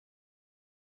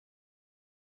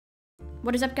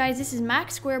What is up, guys? This is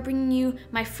Max Square bringing you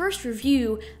my first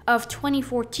review of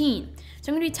 2014.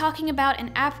 So I'm going to be talking about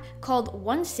an app called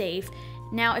oneSafe.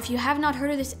 Now, if you have not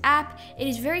heard of this app, it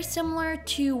is very similar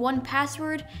to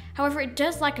 1Password. However, it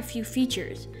does lack a few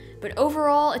features. But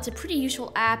overall, it's a pretty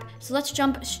useful app, so let's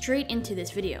jump straight into this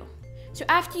video. So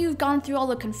after you've gone through all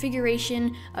the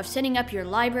configuration of setting up your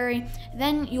library,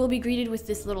 then you will be greeted with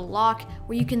this little lock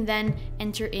where you can then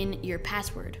enter in your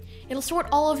password. It'll sort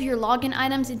all of your login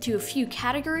items into a few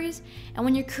categories, and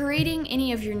when you're creating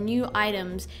any of your new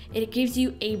items, it gives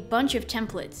you a bunch of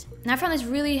templates. And I found this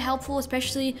really helpful,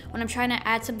 especially when I'm trying to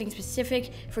add something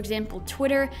specific, for example,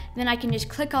 Twitter. Then I can just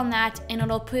click on that and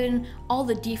it'll put in all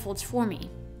the defaults for me.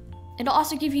 It'll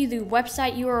also give you the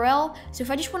website URL, so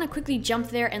if I just want to quickly jump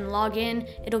there and log in,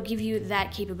 it'll give you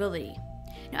that capability.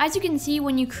 Now, as you can see,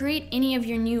 when you create any of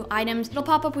your new items, it'll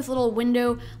pop up with a little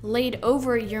window laid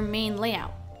over your main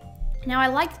layout. Now, I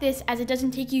like this as it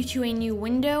doesn't take you to a new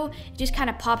window, it just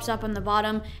kind of pops up on the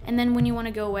bottom, and then when you want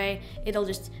to go away, it'll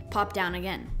just pop down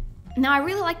again. Now, I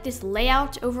really like this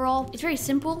layout overall. It's very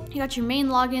simple. You got your main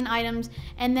login items,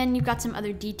 and then you've got some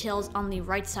other details on the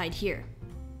right side here.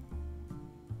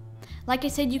 Like I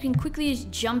said, you can quickly just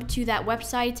jump to that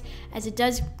website as it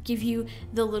does give you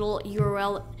the little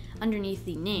URL underneath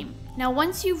the name. Now,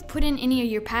 once you've put in any of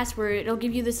your password, it'll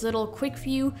give you this little quick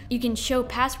view. You can show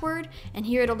password, and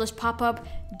here it'll just pop up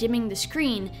dimming the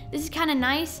screen. This is kind of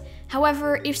nice.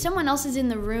 However, if someone else is in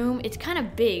the room, it's kind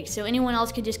of big, so anyone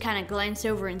else could just kind of glance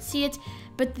over and see it,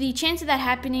 but the chance of that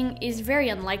happening is very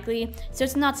unlikely, so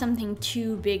it's not something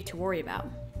too big to worry about.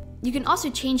 You can also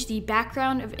change the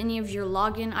background of any of your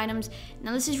login items.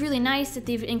 Now, this is really nice that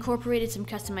they've incorporated some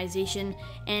customization,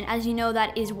 and as you know,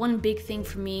 that is one big thing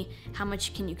for me. How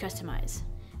much can you customize?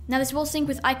 Now, this will sync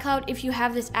with Icloud if you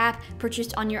have this app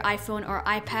purchased on your iPhone or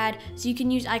iPad, so you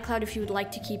can use Icloud if you would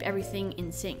like to keep everything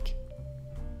in sync.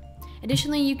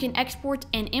 Additionally, you can export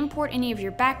and import any of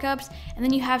your backups, and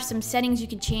then you have some settings you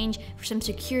can change for some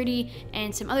security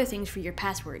and some other things for your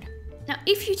password. Now,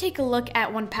 if you take a look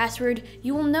at 1Password,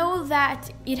 you will know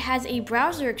that it has a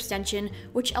browser extension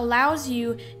which allows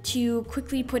you to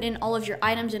quickly put in all of your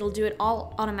items. It'll do it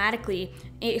all automatically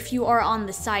if you are on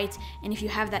the site and if you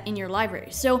have that in your library.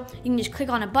 So you can just click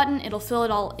on a button, it'll fill it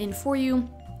all in for you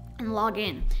and log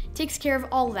in. It takes care of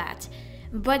all that.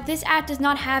 But this app does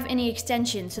not have any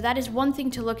extension, so that is one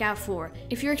thing to look out for.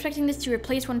 If you're expecting this to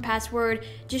replace 1Password,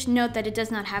 just note that it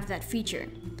does not have that feature.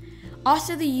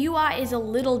 Also, the UI is a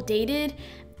little dated.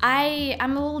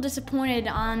 I'm a little disappointed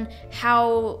on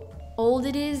how old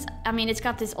it is. I mean, it's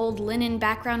got this old linen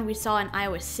background we saw in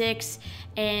iOS 6,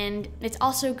 and it's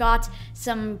also got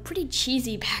some pretty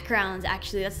cheesy backgrounds,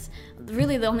 actually. That's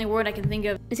really the only word I can think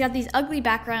of. It's got these ugly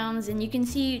backgrounds, and you can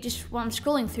see just while I'm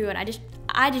scrolling through it,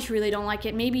 I just really don't like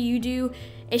it. Maybe you do.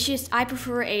 It's just, I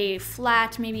prefer a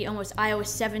flat, maybe almost iOS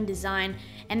 7 design,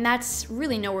 and that's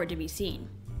really nowhere to be seen.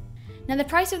 Now, the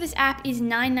price of this app is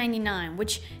 $9.99,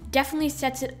 which definitely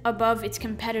sets it above its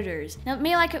competitors. Now, it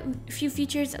may lack a few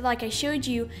features like I showed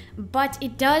you, but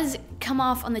it does come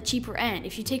off on the cheaper end.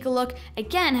 If you take a look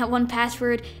again at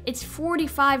 1Password, it's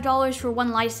 $45 for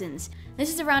one license.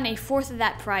 This is around a fourth of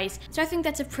that price, so I think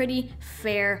that's a pretty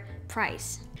fair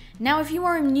price. Now, if you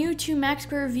are new to Max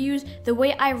Square Reviews, the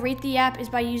way I rate the app is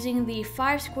by using the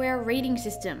 5-square rating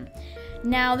system.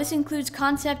 Now, this includes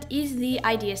concept, is the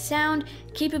idea sound,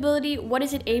 capability, what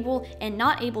is it able and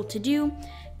not able to do,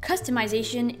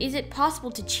 customization, is it possible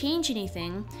to change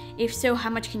anything, if so, how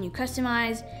much can you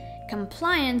customize,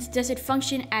 compliance, does it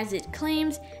function as it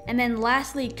claims, and then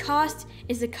lastly, cost,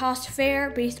 is the cost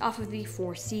fair based off of the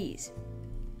 4 C's.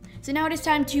 So now it is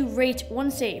time to rate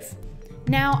oneSafe.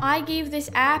 Now, I gave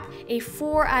this app a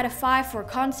 4 out of 5 for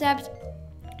concept,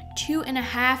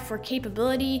 2.5 for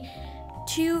capability,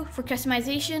 2 for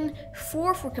customization,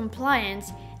 4 for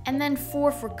compliance, and then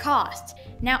 4 for cost.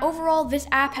 Now, overall, this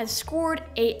app has scored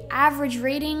an average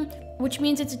rating, which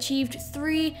means it's achieved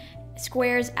 3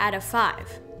 squares out of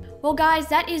 5. Well, guys,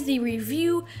 that is the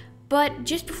review, but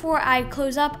just before I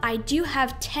close up, I do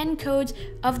have 10 codes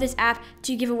of this app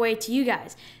to give away to you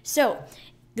guys. So,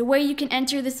 the way you can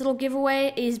enter this little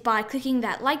giveaway is by clicking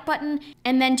that like button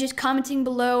and then just commenting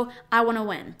below, I want to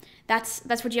win. That's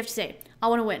what you have to say, I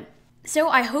want to win. So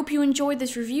I hope you enjoyed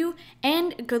this review,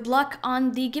 and good luck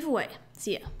on the giveaway.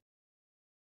 See ya.